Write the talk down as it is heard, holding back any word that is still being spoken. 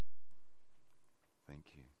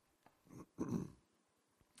Thank you.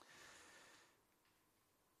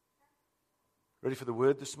 Ready for the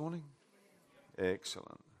word this morning?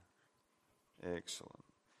 Excellent. Excellent.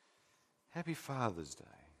 Happy Father's Day.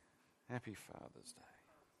 Happy Father's Day.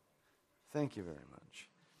 Thank you very much.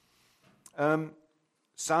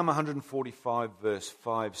 Psalm 145 verse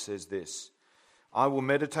 5 says this: I will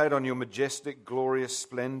meditate on your majestic, glorious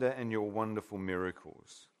splendor and your wonderful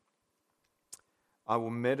miracles. I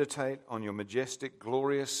will meditate on your majestic,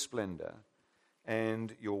 glorious splendor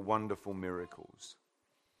and your wonderful miracles.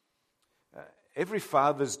 Every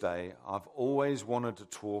Father's Day, I've always wanted to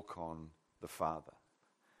talk on the Father.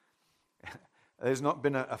 There's not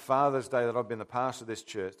been a Father's Day that I've been the pastor of this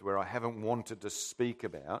church where I haven't wanted to speak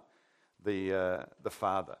about the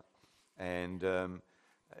Father. And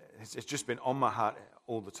it's just been on my heart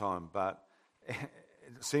all the time. But it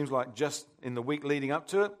seems like just in the week leading up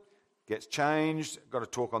to it, gets changed. Got to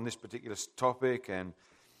talk on this particular topic, and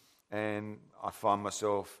I find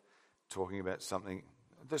myself talking about something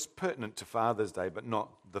that's pertinent to Father's Day, but not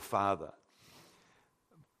the Father.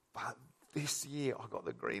 But this year, I got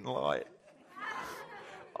the green light.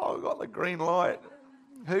 I got the green light.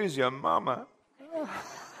 Who's your mama?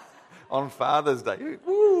 On Father's Day.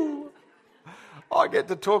 Woo! I get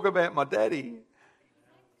to talk about my daddy.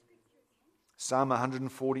 Psalm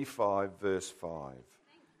 145, verse 5.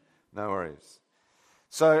 No worries.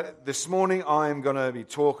 So this morning I am going to be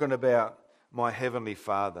talking about my Heavenly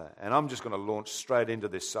Father. And I'm just going to launch straight into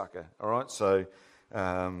this sucker. All right? So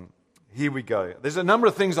here we go. There's a number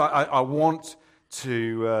of things I want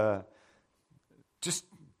to just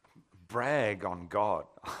brag on God.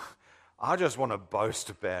 I just want to boast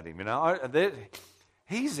about Him. You know,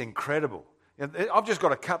 He's incredible. I've just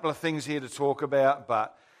got a couple of things here to talk about,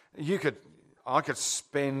 but I could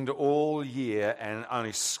spend all year and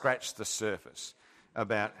only scratch the surface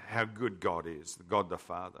about how good God is, God the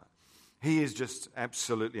Father. He is just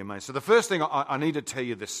absolutely amazing. So the first thing I need to tell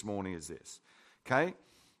you this morning is this, okay,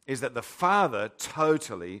 is that the Father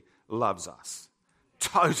totally loves us.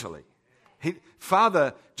 Totally.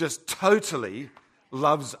 Father just totally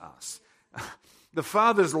loves us. The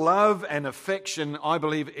Father's love and affection, I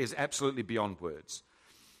believe, is absolutely beyond words.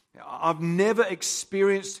 I've never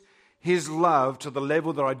experienced His love to the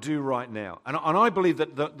level that I do right now. And I believe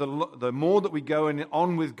that the more that we go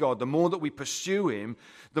on with God, the more that we pursue Him,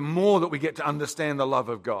 the more that we get to understand the love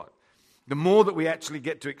of God. The more that we actually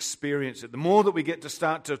get to experience it, the more that we get to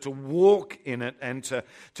start to walk in it and to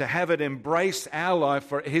have it embrace our life,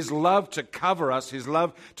 for His love to cover us, His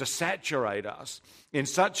love to saturate us in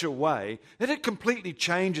such a way that it completely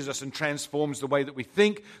changes us and transforms the way that we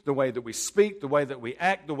think, the way that we speak, the way that we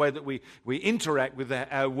act, the way that we interact with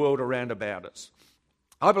our world around about us.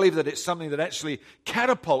 I believe that it's something that actually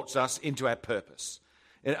catapults us into our purpose.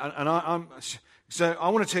 So I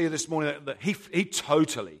want to tell you this morning that He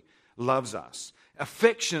totally loves us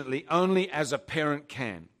affectionately, only as a parent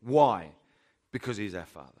can. Why? Because He's our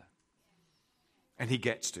Father. And He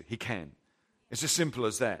gets to. He can. It's as simple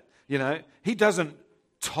as that. You know, He doesn't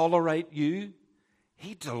tolerate you.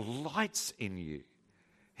 He delights in you.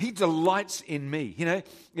 He delights in me. You know,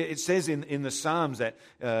 it says in the Psalms that,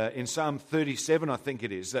 in Psalm 37, I think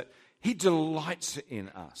it is, that He delights in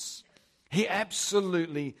us. He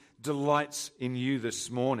absolutely delights in you this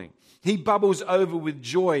morning. He bubbles over with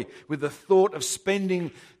joy with the thought of spending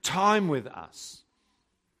time with us.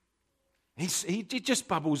 He just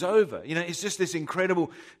bubbles over. You know, it's just this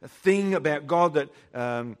incredible thing about God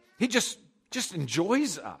that He just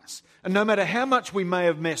enjoys us. And no matter how much we may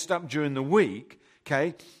have messed up during the week,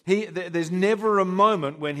 okay, there's never a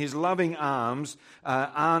moment when His loving arms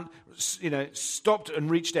aren't, stopped and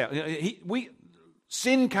reached out.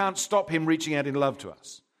 Sin can't stop Him reaching out in love to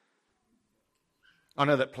us. I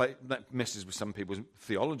know that messes with some people's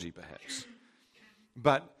theology, perhaps.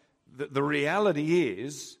 But the reality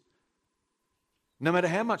is, no matter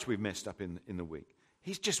how much we've messed up in the week,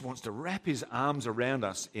 He just wants to wrap His arms around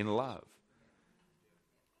us in love.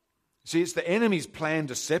 See, it's the enemy's plan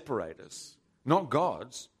to separate us, not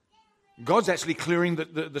God's. God's actually clearing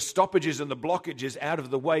the stoppages and the blockages out of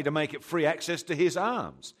the way to make it free access to His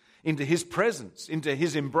arms, into His presence, into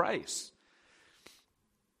His embrace.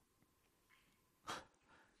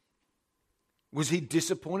 Was He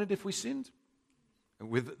disappointed if we sinned?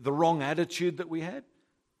 With the wrong attitude that we had?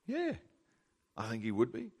 Yeah, I think He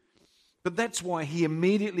would be. But that's why He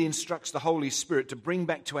immediately instructs the Holy Spirit to bring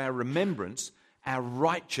back to our remembrance our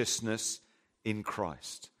righteousness in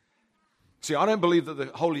Christ. See, I don't believe that the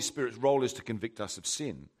Holy Spirit's role is to convict us of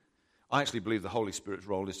sin. I actually believe the Holy Spirit's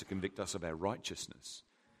role is to convict us of our righteousness.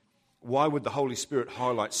 Why would the Holy Spirit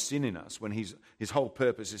highlight sin in us when his whole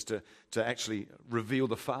purpose is to actually reveal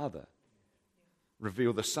the Father,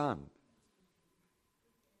 reveal the Son?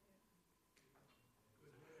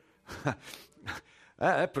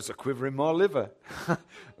 That puts a quiver in my liver.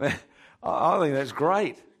 I think that's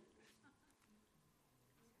great.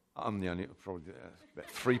 I'm the only, probably about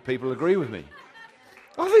 3 people agree with me.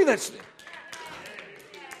 I think that's,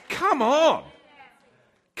 come on.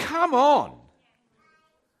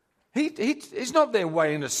 He's not there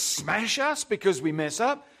waiting to smash us because we mess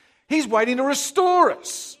up. He's waiting to restore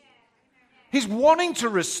us. He's wanting to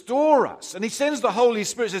restore us. And he sends the Holy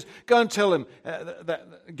Spirit, says, go and tell him,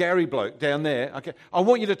 that Gary bloke down there, okay, I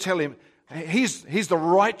want you to tell him, he's the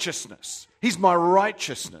righteousness. He's my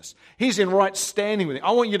righteousness. He's in right standing with him.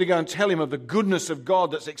 I want you to go and tell him of the goodness of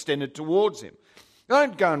God that's extended towards him.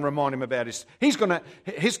 Don't go and remind him about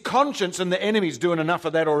his conscience and the enemy's doing enough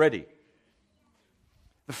of that already.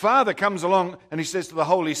 The Father comes along and he says to the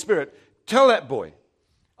Holy Spirit, tell that boy,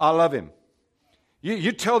 I love him.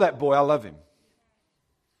 You tell that boy I love him.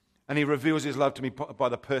 And he reveals his love to me by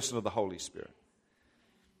the person of the Holy Spirit.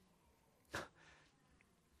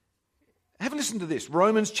 Have a listen to this.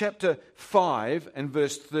 Romans chapter 5 and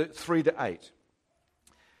verse 3 to 8.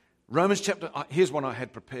 Here's one I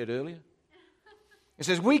had prepared earlier. It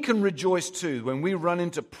says, we can rejoice too when we run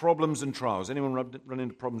into problems and trials. Anyone run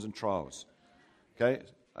into problems and trials?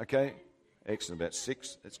 Okay. Excellent, about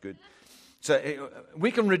 6. That's good. So we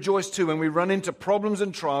can rejoice too when we run into problems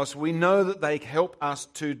and trials. We know that they help us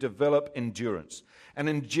to develop endurance. And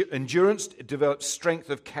endurance develops strength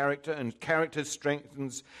of character, and character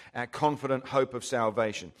strengthens our confident hope of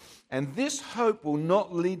salvation. And this hope will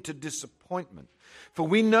not lead to disappointment, for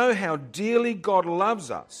we know how dearly God loves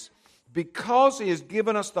us because he has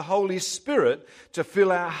given us the Holy Spirit to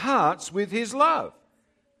fill our hearts with his love.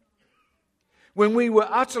 When we were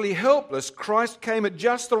utterly helpless, Christ came at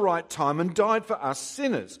just the right time and died for us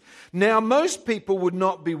sinners. Now, most people would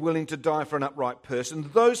not be willing to die for an upright person,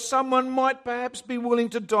 though someone might perhaps be willing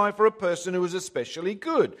to die for a person who is especially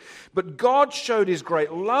good. But God showed his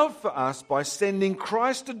great love for us by sending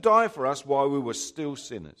Christ to die for us while we were still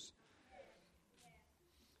sinners.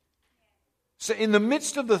 So in the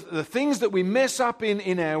midst of the things that we mess up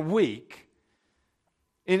in our week,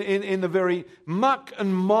 in the very muck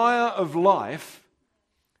and mire of life,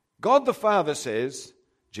 God the Father says,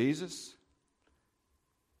 Jesus,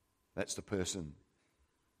 that's the person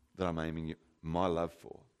that I'm aiming my love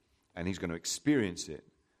for. And he's going to experience it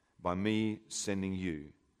by me sending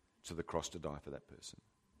you to the cross to die for that person.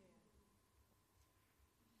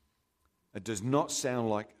 It does not sound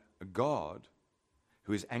like a God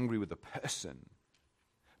who is angry with the person,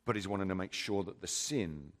 but is wanting to make sure that the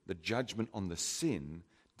sin, the judgment on the sin,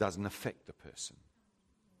 doesn't affect the person.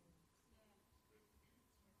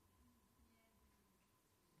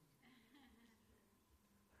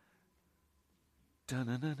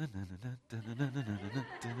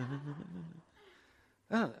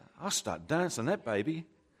 I'll start dancing that, baby.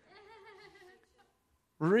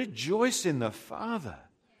 Rejoice in the Father.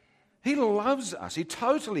 He loves us. He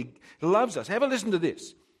totally loves us. Have a listen to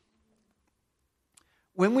this.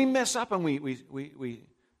 When we mess up and we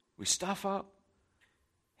stuff up,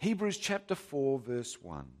 Hebrews chapter 4 verse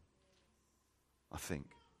 1, I think.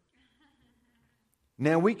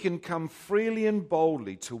 Now we can come freely and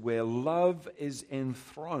boldly to where love is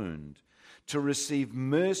enthroned, to receive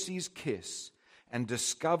mercy's kiss and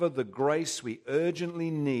discover the grace we urgently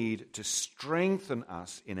need to strengthen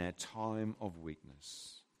us in our time of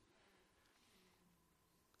weakness.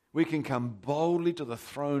 We can come boldly to the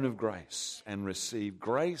throne of grace and receive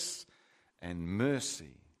grace and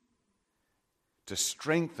mercy to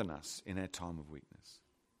strengthen us in our time of weakness.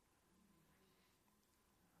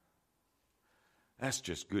 That's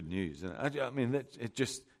just good news. I mean, it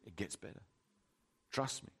gets better.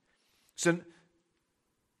 Trust me. So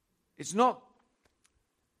it's not,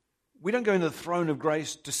 we don't go into the throne of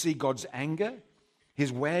grace to see God's anger,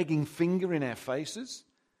 his wagging finger in our faces.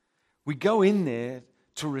 We go in there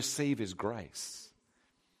to receive his grace,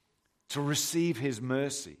 to receive his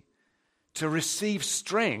mercy, to receive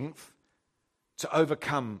strength to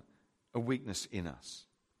overcome a weakness in us.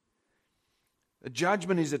 The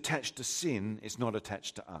judgment is attached to sin, it's not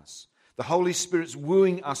attached to us. The Holy Spirit's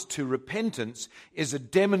wooing us to repentance is a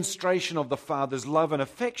demonstration of the Father's love and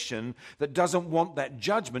affection that doesn't want that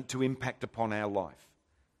judgment to impact upon our life.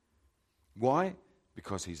 Why?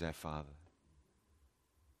 Because he's our Father.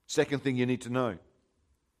 Second thing you need to know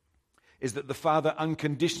is that the Father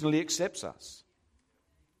unconditionally accepts us.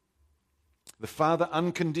 The Father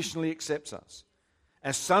unconditionally accepts us.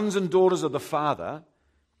 As sons and daughters of the Father,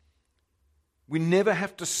 We never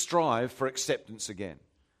have to strive for acceptance again.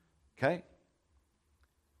 Okay?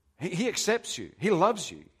 He accepts you. He loves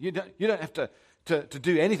you. You don't have to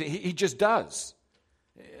do anything. He just does.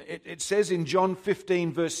 It says in John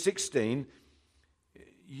 15, verse 16,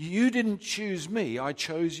 you didn't choose me, I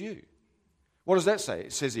chose you. What does that say?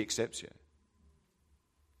 It says he accepts you.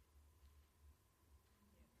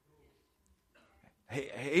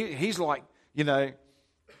 He's like,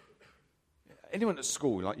 anyone at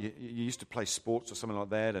school, like you used to play sports or something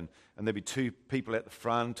like that, and there'd be two people at the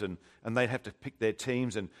front, and they'd have to pick their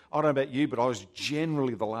teams. And I don't know about you, but I was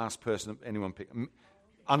generally the last person that anyone picked.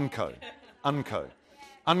 Unco.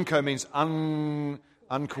 Unco means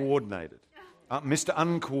uncoordinated. Mr.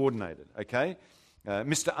 Uncoordinated, okay?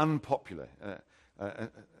 Mr. Unpopular,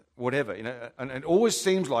 whatever, and it always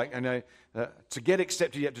seems like, to get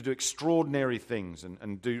accepted you have to do extraordinary things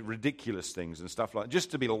and do ridiculous things and stuff like that,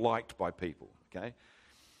 just to be liked by people, okay?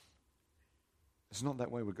 It's not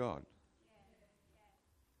that way with God.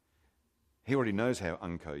 He already knows how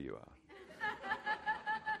unco you are.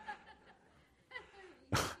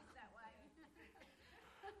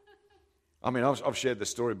 I mean, I've shared this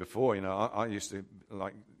story before. I used to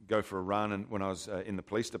go for a run, and when I was in the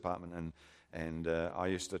police department, and I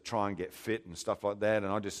used to try and get fit and stuff like that,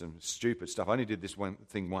 and I did some stupid stuff. I only did this one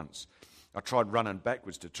thing once. I tried running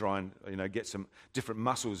backwards to try and get some different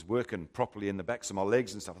muscles working properly in the backs of my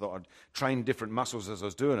legs and stuff. I thought I'd train different muscles as I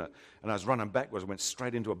was doing it, and I was running backwards. I went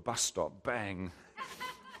straight into a bus stop. Bang!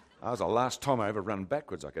 That was the last time I ever run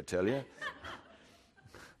backwards, I could tell you.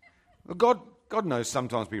 Well, God knows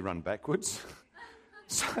sometimes we run backwards.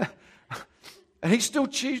 And he still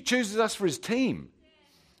chooses us for his team.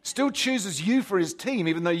 Still chooses you for his team,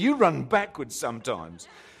 even though you run backwards sometimes.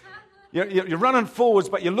 You're running forwards,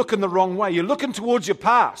 but you're looking the wrong way. You're looking towards your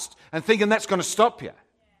past and thinking that's going to stop you.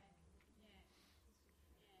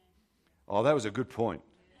 Oh, that was a good point.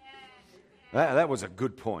 That was a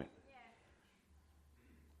good point.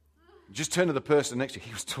 Just turn to the person next to you.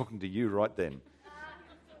 He was talking to you right then.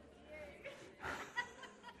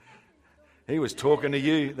 He was talking to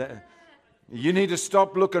you. You need to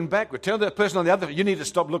stop looking backwards. Tell the person on the other, you need to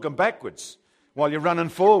stop looking backwards while you're running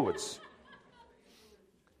forwards.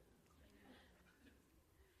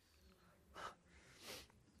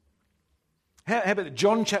 How about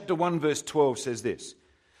John chapter 1 verse 12 says this.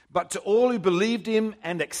 But to all who believed him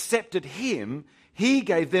and accepted him, he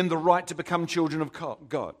gave them the right to become children of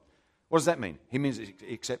God. What does that mean? He means he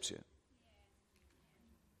accepts you.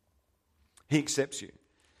 He accepts you.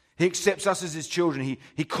 He accepts us as his children.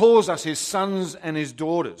 He calls us his sons and his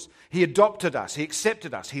daughters. He adopted us. He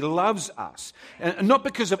accepted us. He loves us. And not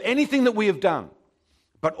because of anything that we have done,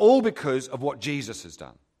 but all because of what Jesus has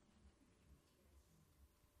done.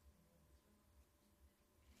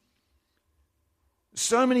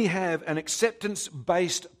 So many have an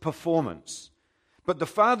acceptance-based performance, but the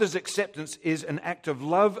Father's acceptance is an act of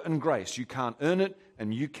love and grace. You can't earn it,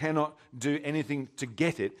 and you cannot do anything to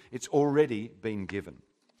get it. It's already been given.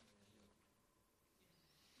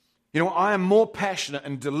 I am more passionate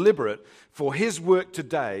and deliberate for his work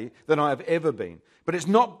today than I have ever been. But it's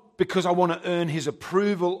not because I want to earn his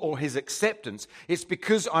approval or his acceptance. It's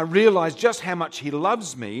because I realize just how much he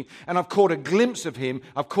loves me, and I've caught a glimpse of him.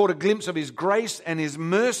 I've caught a glimpse of his grace and his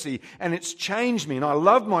mercy, and it's changed me. And I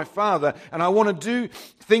love my Father, and I want to do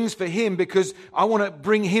things for him because I want to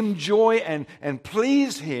bring him joy and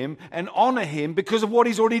please him and honor him because of what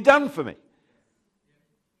he's already done for me.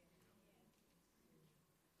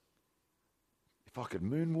 If I could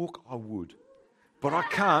moonwalk, I would. But I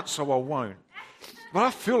can't, so I won't. But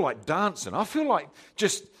I feel like dancing. I feel like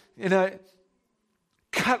just,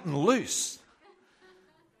 cutting loose.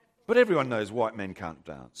 But everyone knows white men can't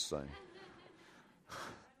dance, so.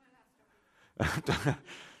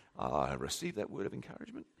 I received that word of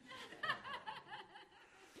encouragement.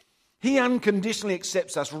 He unconditionally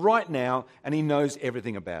accepts us right now, and he knows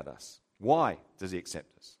everything about us. Why does he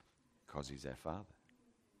accept us? Because he's our Father.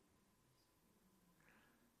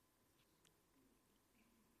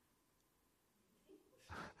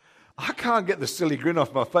 I can't get the silly grin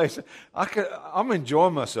off my face. I'm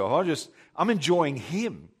enjoying myself. I'm enjoying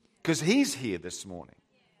him because he's here this morning.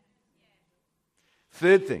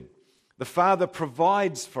 Third thing, the Father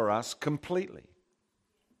provides for us completely.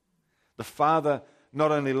 The Father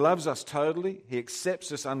not only loves us totally, he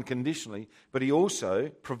accepts us unconditionally, but he also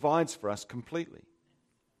provides for us completely.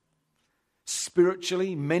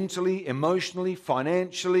 Spiritually, mentally, emotionally,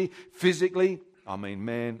 financially, physically. I mean,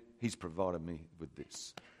 man, he's provided me with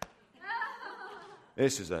this.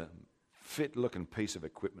 This is a fit-looking piece of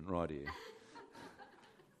equipment right here.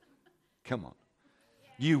 Come on.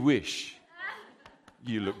 You wish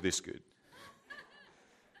you looked this good.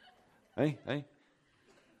 Hey, hey.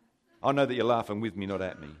 I know that you're laughing with me, not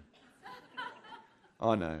at me.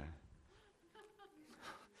 I know.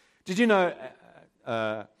 Did you know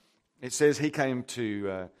it says he came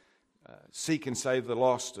to seek and save the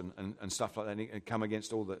lost and stuff like that, and come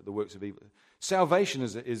against all the works of evil. Salvation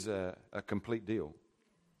is a complete deal.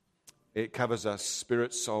 It covers us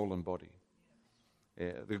spirit, soul, and body.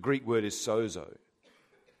 Yeah, the Greek word is sozo,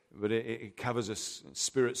 but it covers us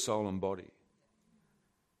spirit, soul, and body.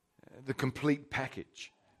 The complete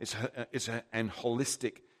package. It's an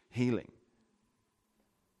holistic healing.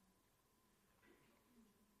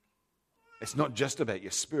 It's not just about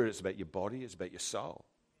your spirit, it's about your body, it's about your soul.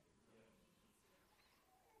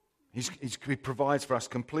 He provides for us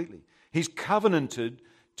completely. He's covenanted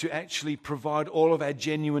to actually provide all of our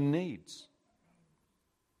genuine needs.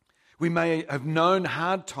 We may have known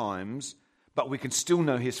hard times, but we can still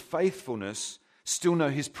know His faithfulness, still know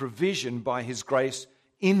His provision by His grace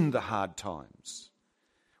in the hard times.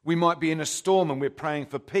 We might be in a storm and we're praying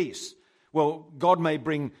for peace. Well, God may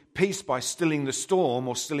bring peace by stilling the storm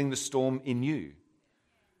or stilling the storm in you.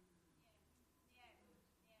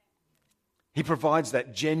 He provides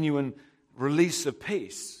that genuine release of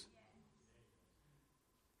peace.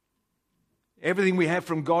 Everything we have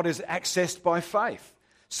from God is accessed by faith.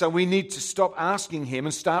 So we need to stop asking Him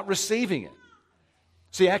and start receiving it.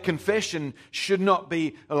 See, our confession should not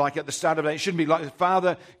be like at the start of the day. It shouldn't be like,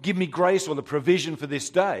 Father, give me grace or the provision for this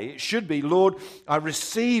day. It should be, Lord, I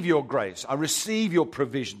receive your grace. I receive your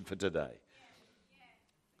provision for today.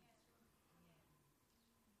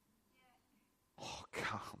 Oh,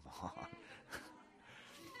 come on.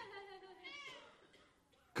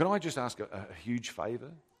 Can I just ask a huge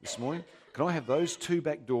favor this morning? Can I have those two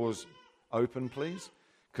back doors open, please?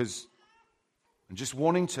 Because I'm just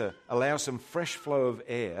wanting to allow some fresh flow of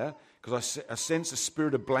air, because I sense a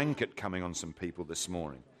spirit of blanket coming on some people this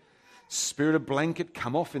morning. Spirit of blanket,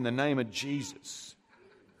 come off in the name of Jesus.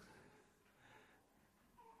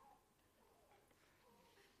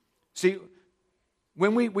 See,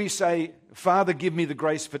 when we say, Father, give me the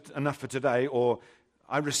grace enough for today, or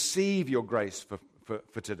I receive your grace for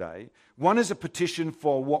today, one is a petition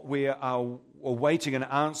for what we are awaiting an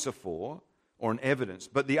answer for, or an evidence,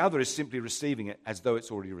 but the other is simply receiving it as though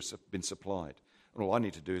it's already been supplied. And all I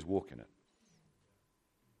need to do is walk in it.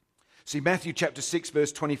 See, Matthew chapter 6,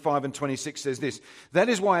 verse 25 and 26 says this: "That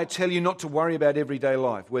is why I tell you not to worry about everyday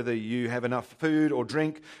life, whether you have enough food or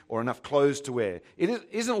drink or enough clothes to wear.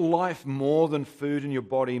 Isn't life more than food and your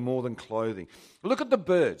body more than clothing? Look at the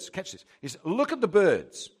birds." Catch this. Look at the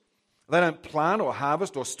birds. They don't plant or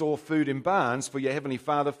harvest or store food in barns, for your heavenly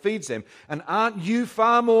Father feeds them. And aren't you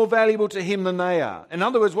far more valuable to Him than they are? In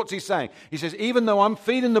other words, what's He saying? He says, even though I'm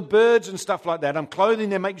feeding the birds and stuff like that, I'm clothing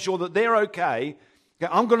them, making sure that they're okay,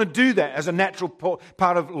 I'm going to do that as a natural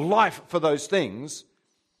part of life for those things.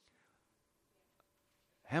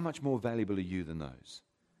 How much more valuable are you than those?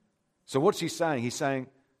 So what's He saying? He's saying,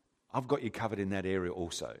 I've got you covered in that area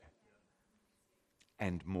also.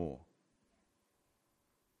 And more.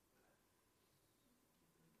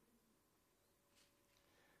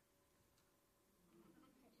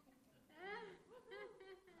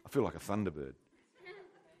 I feel like a thunderbird.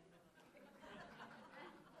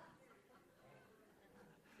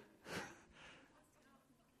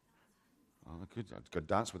 Oh, good. I'd go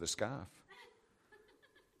dance with a scarf.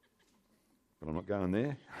 But I'm not going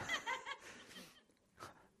there.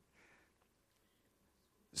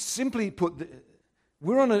 Simply put,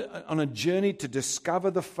 we're on a journey to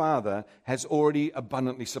discover the Father has already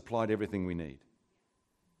abundantly supplied everything we need.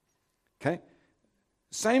 Okay?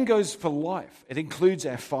 Same goes for life. It includes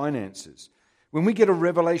our finances. When we get a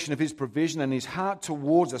revelation of His provision and His heart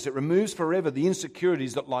towards us, it removes forever the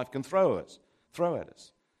insecurities that life can throw at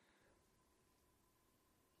us.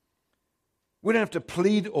 We don't have to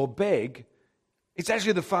plead or beg. It's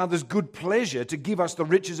actually the Father's good pleasure to give us the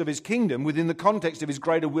riches of His kingdom within the context of His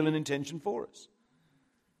greater will and intention for us.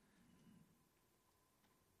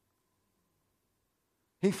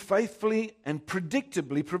 He faithfully and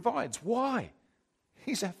predictably provides. Why?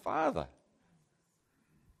 He's our Father.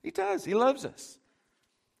 He does. He loves us.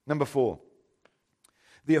 Number 4.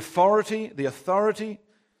 The authority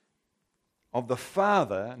of the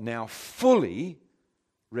Father now fully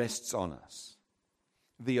rests on us.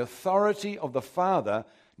 The authority of the Father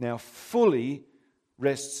now fully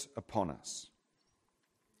rests upon us.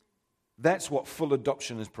 That's what full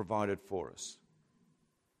adoption has provided for us.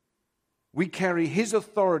 We carry His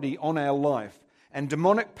authority on our life, and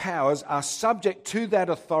demonic powers are subject to that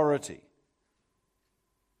authority.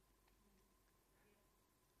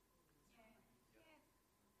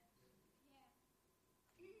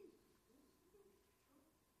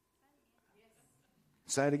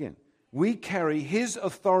 Say it again. We carry his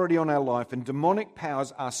authority on our life, and demonic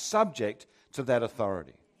powers are subject to that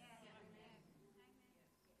authority.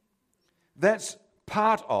 That's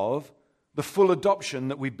part of the full adoption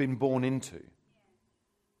that we've been born into.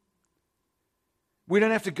 We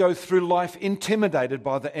don't have to go through life intimidated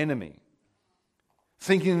by the enemy,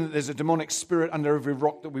 thinking that there's a demonic spirit under every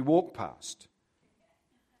rock that we walk past.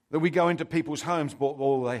 That we go into people's homes, but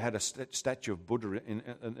they had a statue of Buddha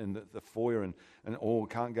in the foyer and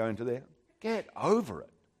can't go into there. Get over it.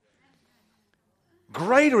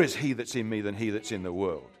 Greater is he that's in me than he that's in the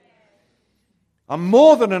world. I'm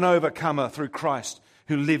more than an overcomer through Christ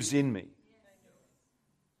who lives in me.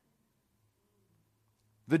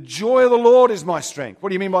 The joy of the Lord is my strength. What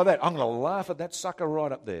do you mean by that? I'm going to laugh at that sucker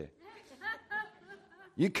right up there.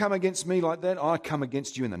 You come against me like that, I come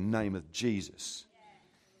against you in the name of Jesus.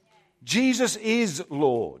 Jesus is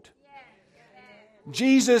Lord.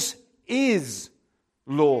 Jesus is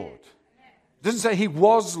Lord. It doesn't say he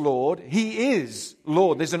was Lord. He is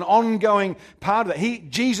Lord. There's an ongoing part of that.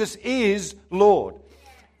 Jesus is Lord.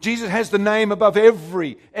 Jesus has the name above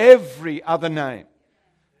every other name.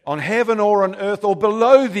 On heaven or on earth or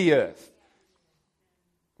below the earth.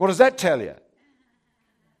 What does that tell you?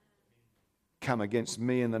 Come against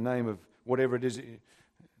me in the name of whatever it is,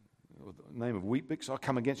 the name of Weet-Bix. I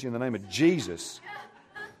come against you in the name of Jesus.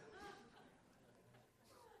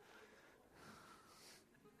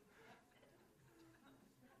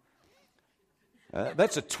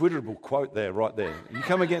 That's a Twitterable quote there, right there. You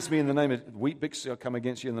come against me in the name of Weet-Bix, I come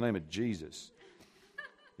against you in the name of Jesus.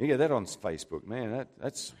 You get that on Facebook, man.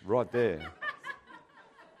 That's right there.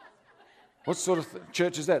 What sort of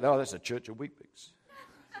church is that? Oh, that's a church of Weet-Bix.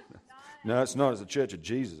 No, it's not. It's a church of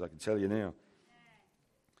Jesus, I can tell you now.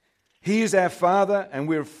 He is our Father, and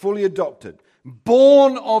we're fully adopted.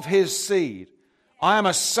 Born of his seed. I am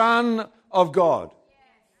a son of God.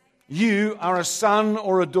 You are a son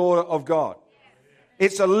or a daughter of God.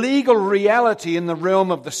 It's a legal reality in the realm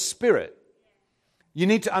of the Spirit. You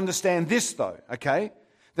need to understand this, though, okay?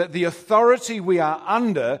 That the authority we are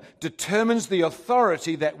under determines the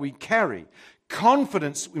authority that we carry.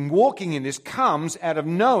 Confidence in walking in this comes out of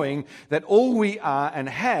knowing that all we are and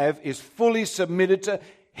have is fully submitted to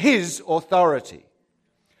his authority.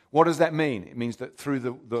 What does that mean? It means that through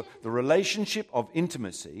the relationship of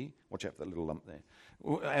intimacy, watch out for that little lump there,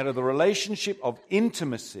 out of the relationship of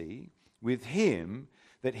intimacy with him,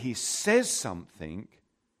 that he says something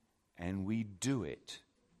and we do it.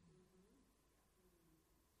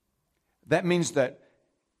 That means that,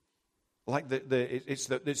 like it's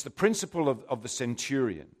the principle of the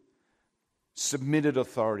centurion, submitted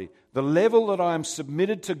authority. The level that I am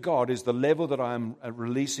submitted to God is the level that I am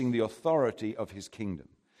releasing the authority of his kingdom.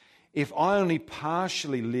 If I only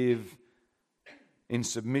partially live in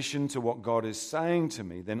submission to what God is saying to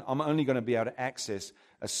me, then I'm only going to be able to access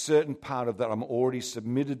a certain part of that I'm already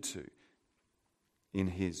submitted to in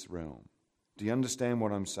his realm. Do you understand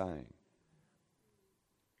what I'm saying?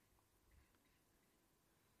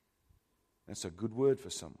 That's a good word for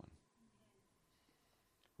someone.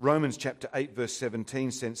 Romans chapter 8 verse 17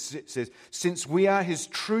 says, since we are his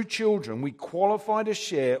true children, we qualify to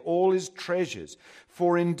share all his treasures.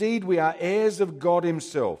 For indeed we are heirs of God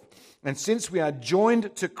himself. And since we are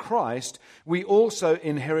joined to Christ, we also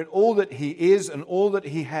inherit all that he is and all that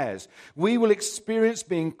he has. We will experience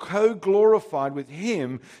being co-glorified with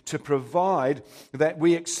him provided that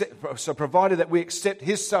we accept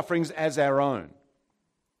his sufferings as our own.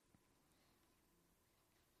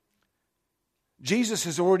 Jesus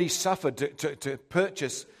has already suffered to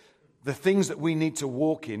purchase the things that we need to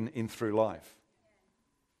walk in through life.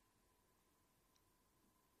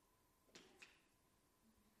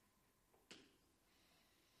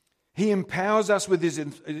 He empowers us with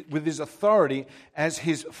his authority as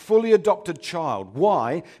his fully adopted child.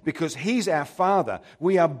 Why? Because he's our Father.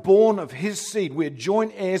 We are born of his seed. We're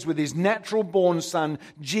joint heirs with his natural born son,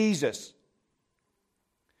 Jesus.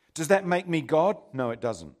 Does that make me God? No, it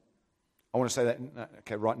doesn't. I want to say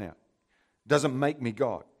that right now. It doesn't make me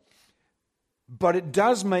God. But it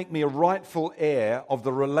does make me a rightful heir of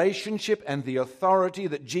the relationship and the authority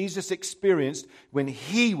that Jesus experienced when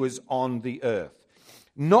he was on the earth.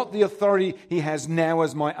 Not the authority he has now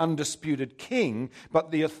as my undisputed king,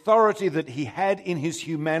 but the authority that he had in his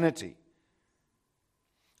humanity.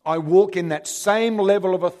 I walk in that same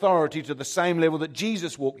level of authority to the same level that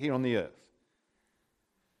Jesus walked here on the earth.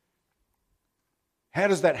 How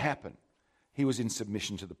does that happen? He was in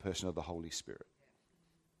submission to the person of the Holy Spirit.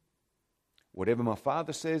 Whatever my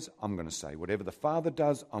Father says, I'm going to say. Whatever the Father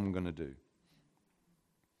does, I'm going to do.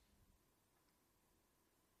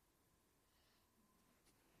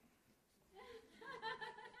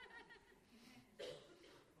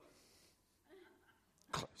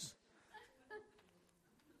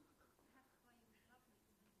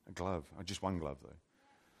 A glove. Just one glove, though.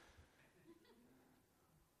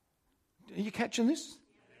 Are you catching this?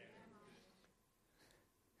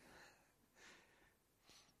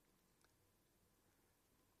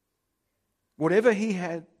 Whatever he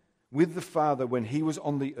had with the Father when he was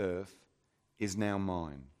on the earth is now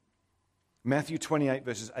mine. Matthew 28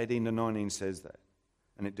 verses 18 to 19 says that,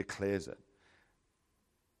 and it declares it.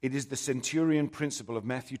 It is the centurion principle of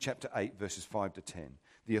Matthew chapter 8 verses 5 to 10.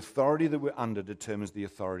 The authority that we're under determines the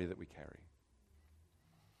authority that we carry.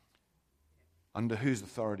 Under whose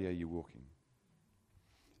authority are you walking?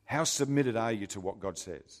 How submitted are you to what God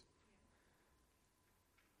says?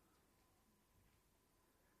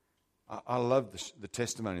 I love the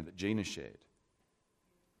testimony that Gina shared.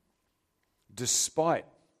 Despite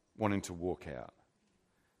wanting to walk out,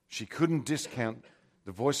 she couldn't discount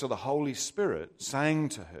the voice of the Holy Spirit saying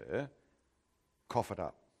to her, cough it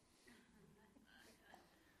up.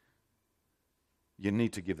 You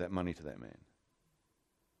need to give that money to that man.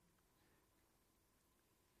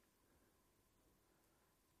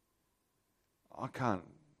 I can't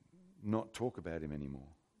not talk about him anymore.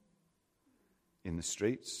 In the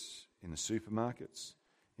streets, in the supermarkets,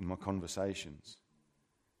 in my conversations.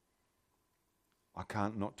 I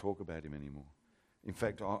can't not talk about him anymore. In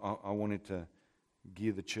fact, I wanted to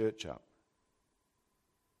gear the church up.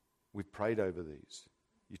 We've prayed over these.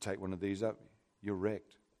 You take one of these up, you're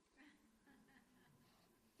wrecked.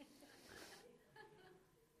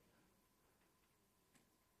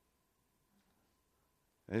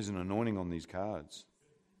 There's an anointing on these cards.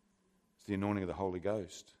 It's the anointing of the Holy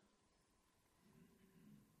Ghost.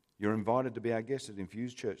 You're invited to be our guest at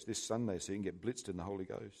Infused Church this Sunday so you can get blitzed in the Holy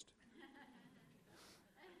Ghost.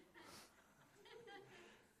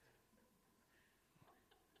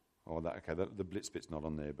 The blitz bit's not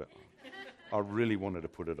on there, but I really wanted to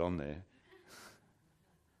put it on there.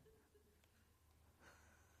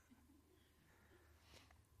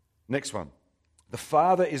 Next one. The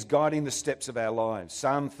Father is guiding the steps of our lives.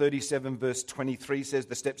 Psalm 37 verse 23 says,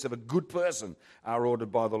 the steps of a good person are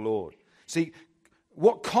ordered by the Lord. See,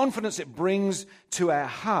 what confidence it brings to our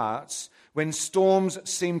hearts when storms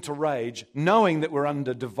seem to rage, knowing that we're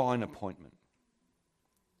under divine appointment.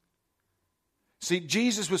 See,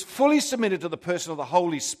 Jesus was fully submitted to the person of the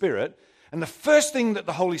Holy Spirit, and the first thing that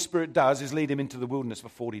the Holy Spirit does is lead him into the wilderness for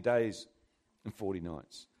 40 days and 40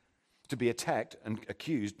 nights to be attacked and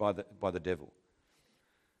accused by the devil.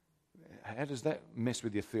 How does that mess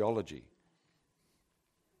with your theology?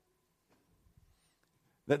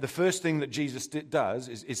 That the first thing that Jesus does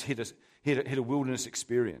is hit a wilderness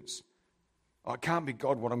experience. Oh, it can't be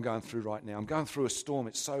God what I'm going through right now. I'm going through a storm.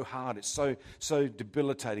 It's so hard. It's so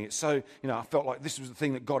debilitating. It's so, I felt like this was the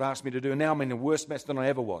thing that God asked me to do, and now I'm in a worse mess than I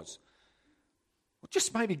ever was. Well,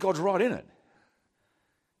 just maybe God's right in it.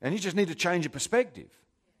 And you just need to change your perspective.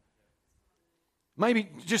 Maybe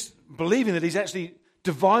just believing that he's actually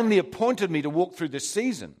divinely appointed me to walk through this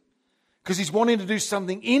season because he's wanting to do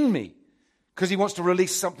something in me, because he wants to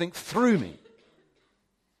release something through me.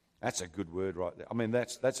 That's a good word right there. I mean,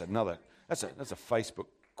 that's a Facebook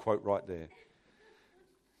quote right there.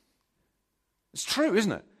 It's true,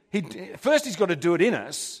 isn't it? First he's got to do it in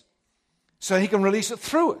us so he can release it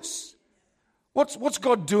through us. What's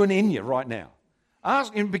God doing in you right now?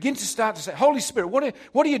 Ask and begin to start to say, Holy Spirit,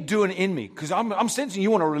 what are you doing in me? Because I'm sensing you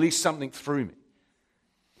want to release something through me.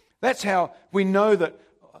 That's how we know that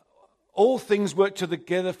all things work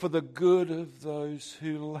together for the good of those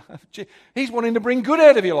who love Jesus. He's wanting to bring good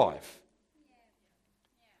out of your life.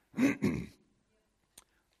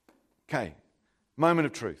 Okay, moment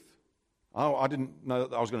of truth. I didn't know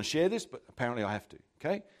that I was going to share this, but apparently I have to.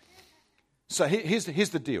 Okay, so here's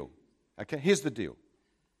the deal. Okay, here's the deal.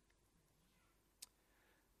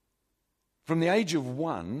 From the age of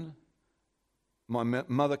 1, my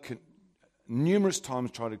mother numerous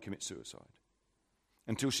times tried to commit suicide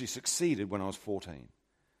until she succeeded when I was 14,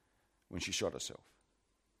 when she shot herself.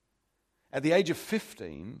 At the age of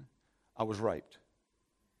 15, I was raped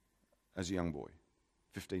as a young boy,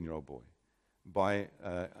 15-year-old boy, by,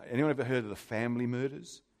 anyone ever heard of the family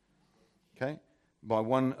murders? Okay, by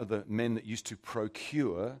one of the men that used to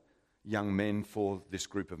procure young men for this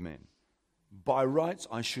group of men. By rights,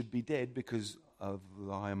 I should be dead because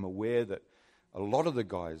I am aware that a lot of the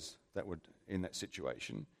guys that were in that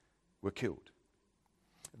situation were killed.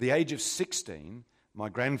 At the age of 16, my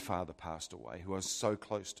grandfather passed away, who I was so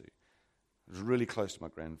close to. I was really close to my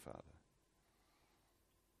grandfather.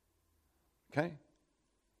 Okay?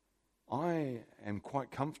 I am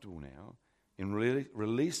quite comfortable now in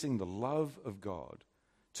releasing the love of God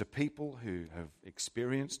to people who have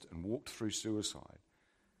experienced and walked through suicide.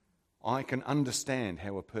 I can understand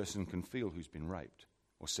how a person can feel who's been raped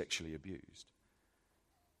or sexually abused.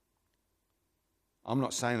 I'm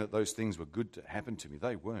not saying that those things were good to happen to me.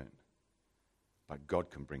 They weren't. But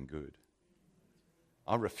God can bring good.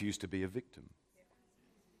 I refuse to be a victim.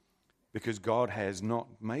 Because God has not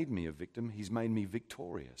made me a victim. He's made me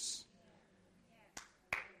victorious.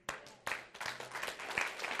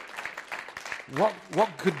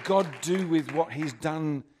 What could God do with what He's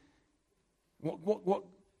done? What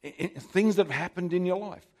things that have happened in your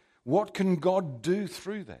life? What can God do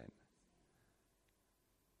through that?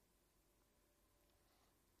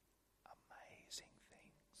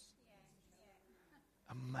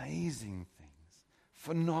 Amazing things,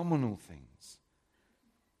 phenomenal things,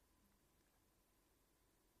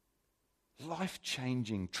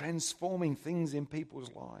 life-changing, transforming things in people's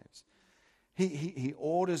lives. He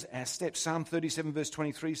orders our steps. Psalm 37 verse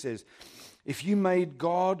 23 says, if you make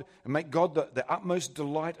God the utmost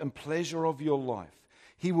delight and pleasure of your life,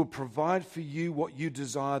 He will provide for you what you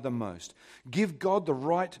desire the most. Give God the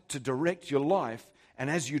right to direct your life, and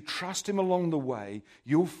as you trust Him along the way,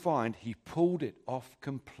 you'll find He pulled it off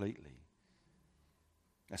completely.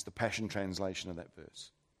 That's the Passion translation of that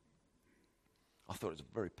verse. I thought it was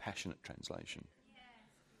a very passionate translation.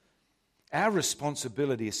 Our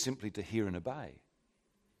responsibility is simply to hear and obey.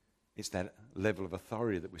 It's that level of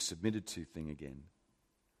authority that we're submitted to thing again.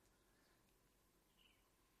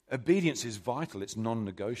 Obedience is vital. It's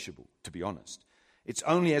non-negotiable, to be honest. It's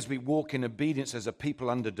only as we walk in obedience as a people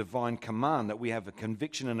under divine command that we have a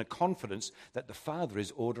conviction and a confidence that the Father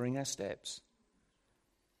is ordering our steps.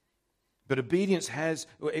 But obedience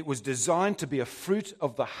it was designed to be a fruit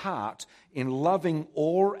of the heart in loving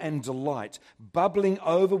awe and delight, bubbling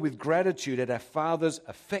over with gratitude at our Father's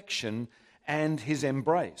affection and His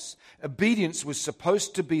embrace. Obedience was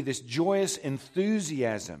supposed to be this joyous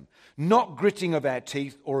enthusiasm, not gritting of our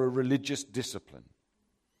teeth or a religious discipline.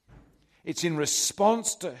 It's in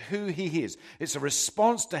response to who He is. It's a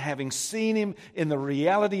response to having seen Him in the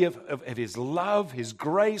reality of His love, His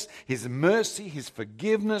grace, His mercy, His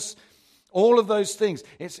forgiveness, all of those things.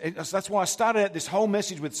 That's why I started out this whole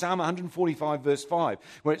message with Psalm 145 verse 5,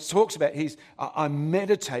 where it talks about I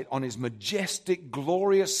meditate on His majestic,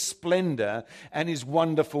 glorious splendor and His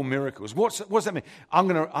wonderful miracles. What's that mean? I'm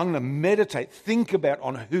going to meditate, think about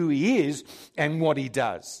on who He is and what He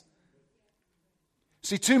does.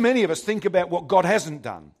 See, too many of us think about what God hasn't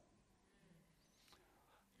done.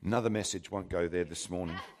 Another message won't go there this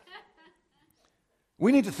morning.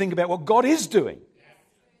 We need to think about what God is doing.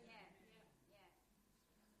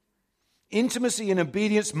 Intimacy and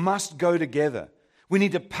obedience must go together. We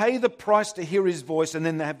need to pay the price to hear His voice and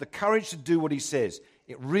then have the courage to do what He says.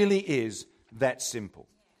 It really is that simple.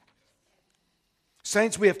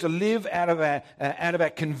 Saints, we have to live out of our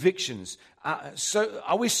convictions. So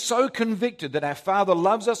are we so convicted that our Father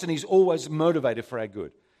loves us and He's always motivated for our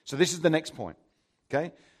good? So this is the next point.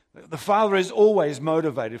 Okay? The Father is always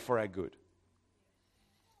motivated for our good.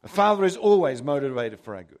 The Father is always motivated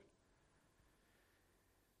for our good.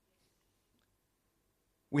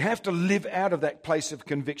 We have to live out of that place of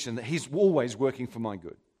conviction that He's always working for my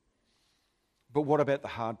good. But what about the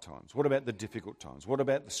hard times? What about the difficult times? What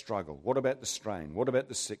about the struggle? What about the strain? What about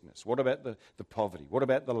the sickness? What about the poverty? What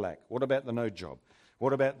about the lack? What about the no job?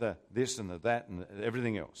 What about the this and the that and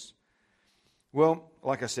everything else? Well,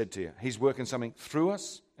 like I said to you, He's working something through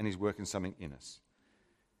us and He's working something in us.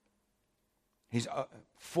 He's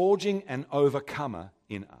forging an overcomer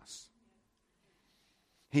in us.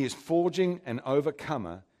 He is forging an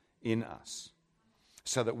overcomer in us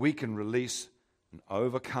so that we can release an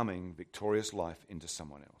overcoming, victorious life into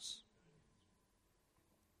someone else.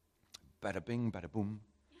 Bada bing, bada boom.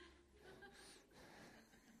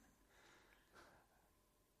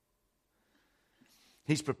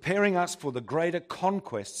 He's preparing us for the greater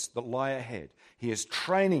conquests that lie ahead. He is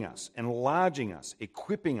training us, enlarging us,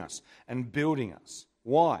 equipping us, and building us.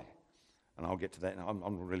 Why? And I'll get to that.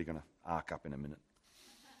 I'm really going to arc up in a minute.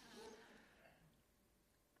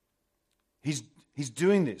 He's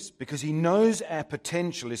doing this because He knows our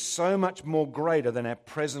potential is so much more greater than our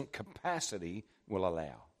present capacity will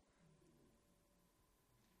allow.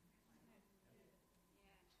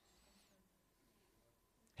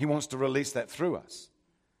 He wants to release that through us.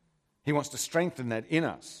 He wants to strengthen that in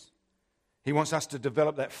us. He wants us to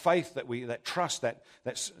develop that faith, that trust, that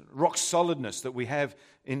rock solidness that we have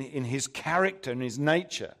in His character and His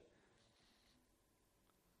nature.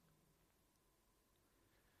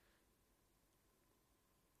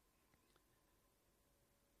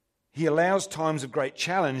 He allows times of great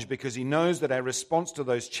challenge because He knows that our response to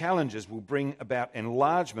those challenges will bring about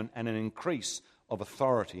enlargement and an increase of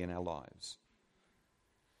authority in our lives.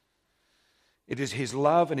 It is his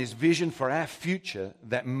love and his vision for our future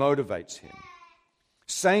that motivates him.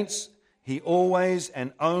 Saints, he always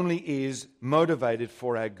and only is motivated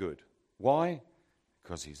for our good. Why?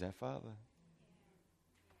 Because he's our Father.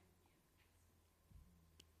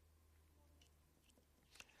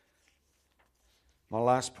 My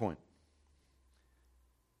last point.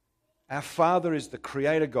 Our Father is the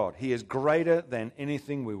Creator God. He is greater than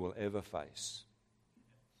anything we will ever face.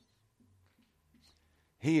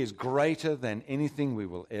 He is greater than anything we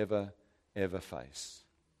will ever face.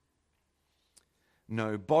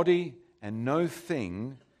 No body and no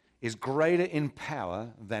thing is greater in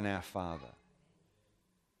power than our Father.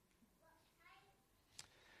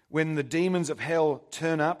 When the demons of hell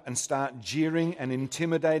turn up and start jeering and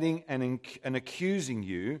intimidating and accusing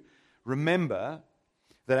you, remember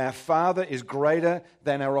that our Father is greater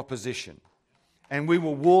than our opposition. And we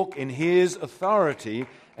will walk in his authority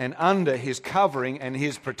and under his covering and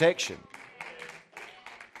his protection.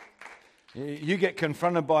 You get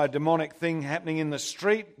confronted by a demonic thing happening in the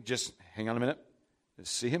street, just hang on a minute.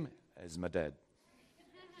 Just see him as my dad.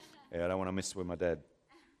 Yeah, I don't want to mess with my dad.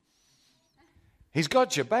 He's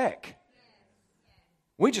got your back.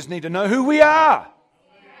 We just need to know who we are.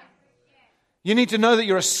 You need to know that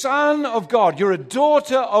you're a son of God. You're a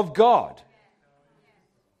daughter of God.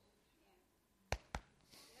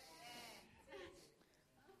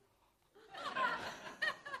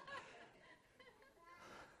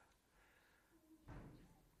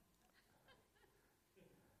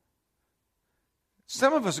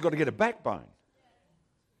 Some of us have got to get a backbone.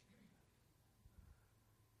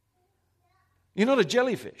 You're not a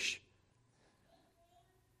jellyfish.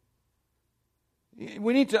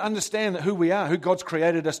 We need to understand that who we are, who God's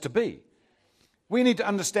created us to be. We need to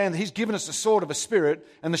understand that he's given us the sword of a spirit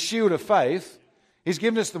and the shield of faith. He's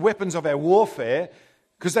given us the weapons of our warfare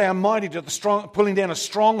because they are mighty to the strong, pulling down of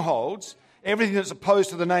strongholds, everything that's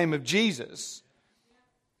opposed to the name of Jesus.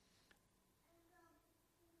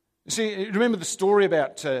 You see, remember the story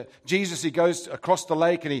about Jesus? He goes across the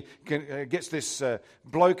lake and he gets this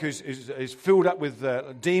bloke who's filled up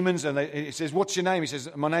with demons, and he says, "What's your name?" He says,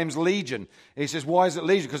 "My name's Legion." And he says, "Why is it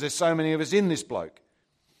Legion?" "Because there's so many of us in this bloke."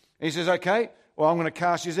 And he says, "Okay, well, I'm going to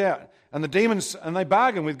cast you out." And the demons, and they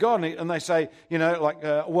bargain with God, and they say,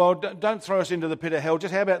 "Well, don't throw us into the pit of hell.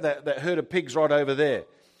 Just how about that herd of pigs right over there?"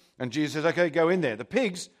 And Jesus says, "Okay, go in there." The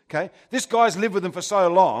pigs, okay, this guy's lived with them for so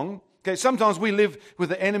long. Okay, sometimes we live with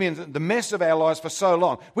the enemy and the mess of our lives for so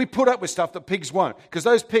long. We put up with stuff that pigs won't. Because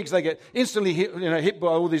those pigs, they get instantly hit by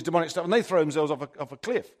all these demonic stuff, and they throw themselves off a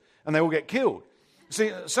cliff, and they all get killed.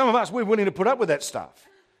 See, some of us, we're willing to put up with that stuff.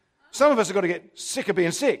 Some of us have got to get sick of being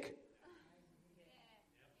sick.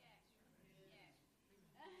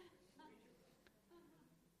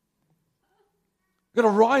 We've got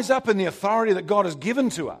to rise up in the authority that God has given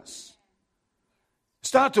to us.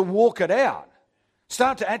 Start to walk it out.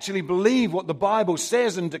 Start to actually believe what the Bible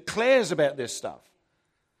says and declares about this stuff.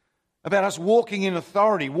 About us walking in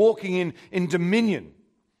authority, walking in dominion,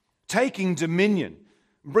 taking dominion,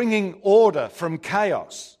 bringing order from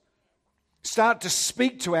chaos. Start to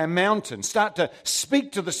speak to our mountain. Start to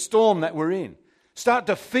speak to the storm that we're in. Start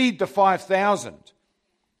to feed the 5,000.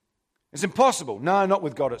 It's impossible. No, not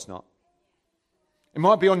with God it's not. It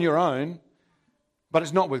might be on your own, but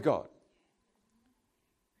it's not with God.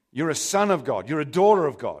 You're a son of God. You're a daughter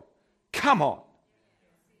of God. Come on.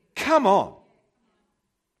 Come on.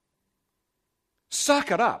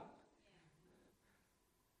 Suck it up.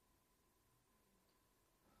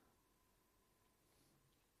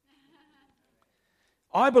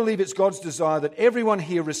 I believe it's God's desire that everyone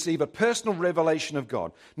here receive a personal revelation of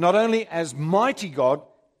God, not only as mighty God,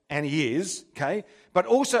 and He is, okay, but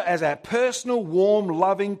also as our personal, warm,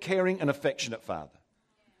 loving, caring, and affectionate Father.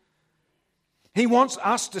 He wants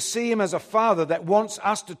us to see Him as a Father that wants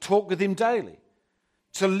us to talk with Him daily,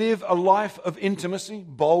 to live a life of intimacy,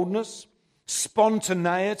 boldness,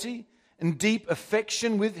 spontaneity, and deep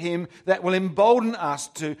affection with Him that will embolden us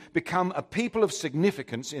to become a people of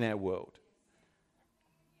significance in our world.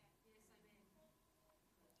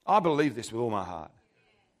 I believe this with all my heart.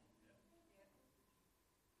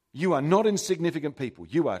 You are not insignificant people.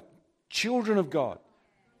 You are children of God.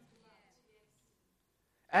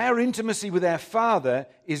 Our intimacy with our Father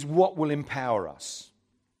is what will empower us.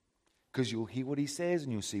 Because you'll hear what He says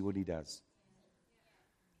and you'll see what He does.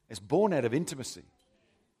 It's born out of intimacy.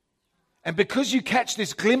 And because you catch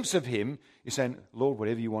this glimpse of Him, you're saying, "Lord,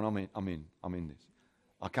 whatever you want, I'm in this.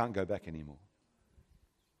 I can't go back anymore."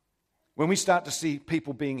 When we start to see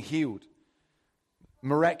people being healed,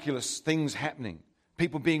 miraculous things happening,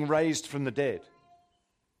 people being raised from the dead,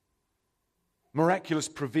 miraculous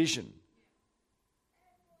provision,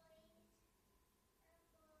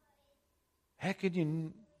 How can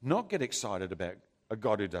you not get excited about a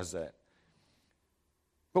God who does that?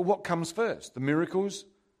 But what comes first, the miracles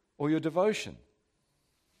or your devotion?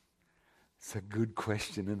 It's a good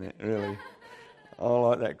question, isn't it, really? I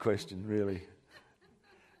like that question, really.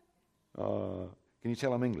 Can you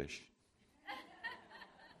tell I'm English?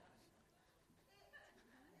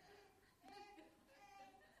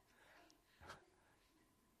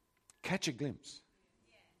 Catch a glimpse.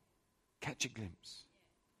 Catch a glimpse.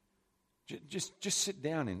 Just sit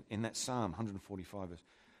down in that Psalm 145 verse.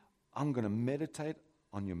 I'm going to meditate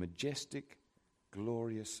on your majestic,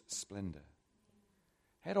 glorious splendor.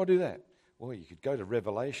 How do I do that? Well, you could go to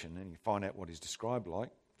Revelation and you find out what he's described like,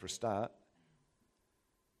 for a start.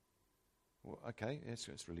 Well, okay, that's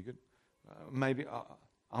really good. Maybe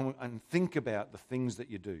and think about the things that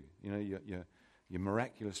you do. You know, your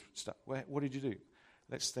miraculous stuff. What did you do?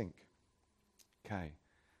 Let's think. Okay,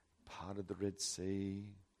 parted the Red Sea,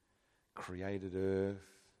 created earth.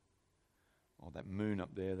 Oh, that moon up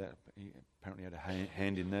there, that he apparently had a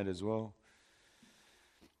hand in that as well.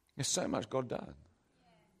 There's so much God done.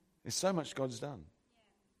 There's so much God's done.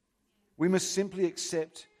 We must simply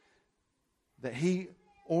accept that he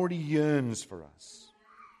already yearns for us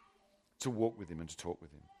to walk with him and to talk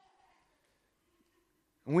with him.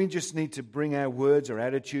 And we just need to bring our words, our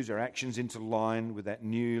attitudes, our actions into line with that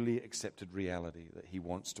newly accepted reality that he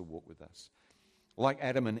wants to walk with us. Like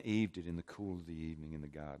Adam and Eve did in the cool of the evening in the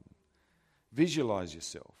garden. Visualize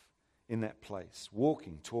yourself in that place,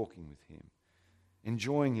 walking, talking with him,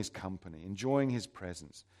 enjoying his company, enjoying his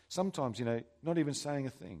presence. Sometimes, not even saying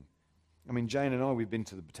a thing. I mean, Jane and I, we've been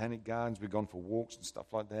to the botanic gardens, we've gone for walks and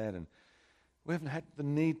stuff like that, and we haven't had the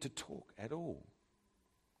need to talk at all.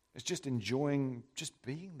 It's just enjoying just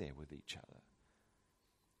being there with each other.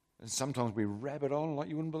 And sometimes we rabbit on like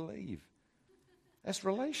you wouldn't believe. That's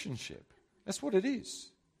relationship. That's what it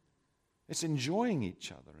is. It's enjoying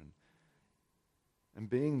each other and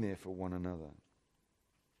being there for one another.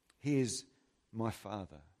 He is my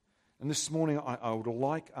Father. And this morning I would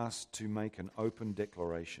like us to make an open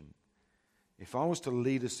declaration. If I was to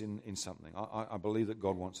lead us in something, I believe that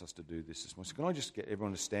God wants us to do this morning. So can I just get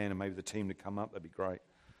everyone to stand and maybe the team to come up? That'd be great.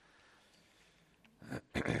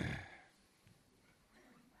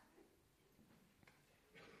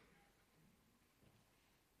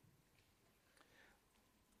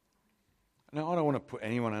 Now, I don't want to put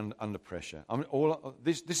anyone under pressure.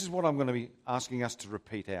 This is what I'm going to be asking us to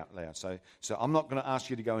repeat out loud. So I'm not going to ask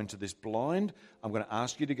you to go into this blind. I'm going to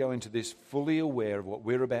ask you to go into this fully aware of what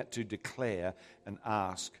we're about to declare and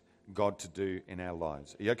ask God to do in our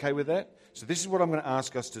lives. Are you okay with that? So this is what I'm going to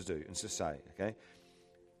ask us to do and to say, okay?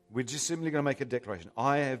 We're just simply going to make a declaration.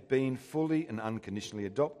 I have been fully and unconditionally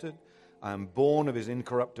adopted. I am born of his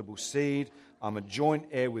incorruptible seed. I'm a joint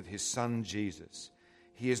heir with his son, Jesus.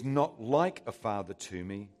 He is not like a father to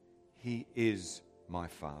me. He is my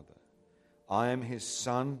Father. I am his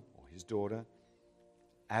son or his daughter.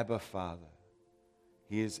 Abba Father.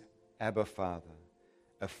 He is Abba Father.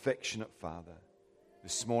 Affectionate Father.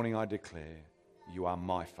 This morning I declare, you are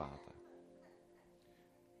my Father.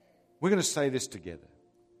 We're going to say this together.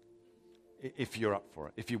 If you're up for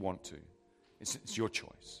it, if you want to. It's your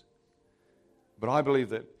choice. But I believe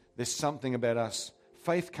that there's something about us.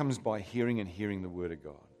 Faith comes by hearing and hearing the Word of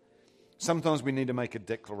God. Sometimes we need to make a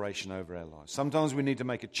declaration over our lives. Sometimes we need to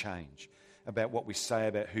make a change about what we say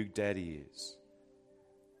about who Daddy is.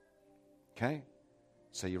 Okay?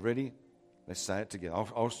 So you ready? Let's say it together.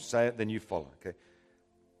 I'll say it, then you follow. Okay?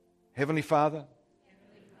 Heavenly Father,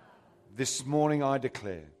 this morning I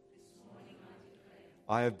declare,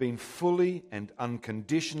 I have been fully and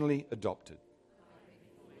unconditionally adopted.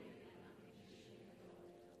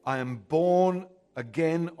 I am born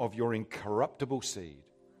again of your incorruptible seed.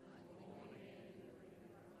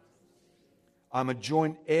 I'm a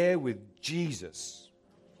joint heir with Jesus,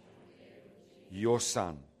 your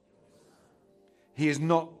Son.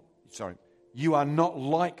 You are not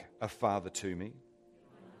like a father to me.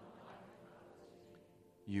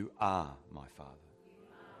 You are my Father.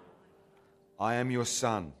 I am your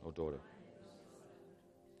son or daughter.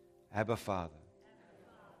 Abba Father.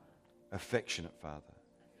 Affectionate Father.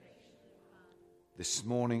 This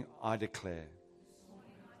morning I declare,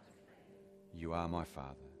 you are my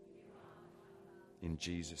Father. In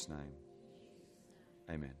Jesus' name.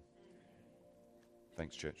 Amen.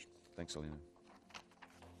 Thanks, church. Thanks, Alina.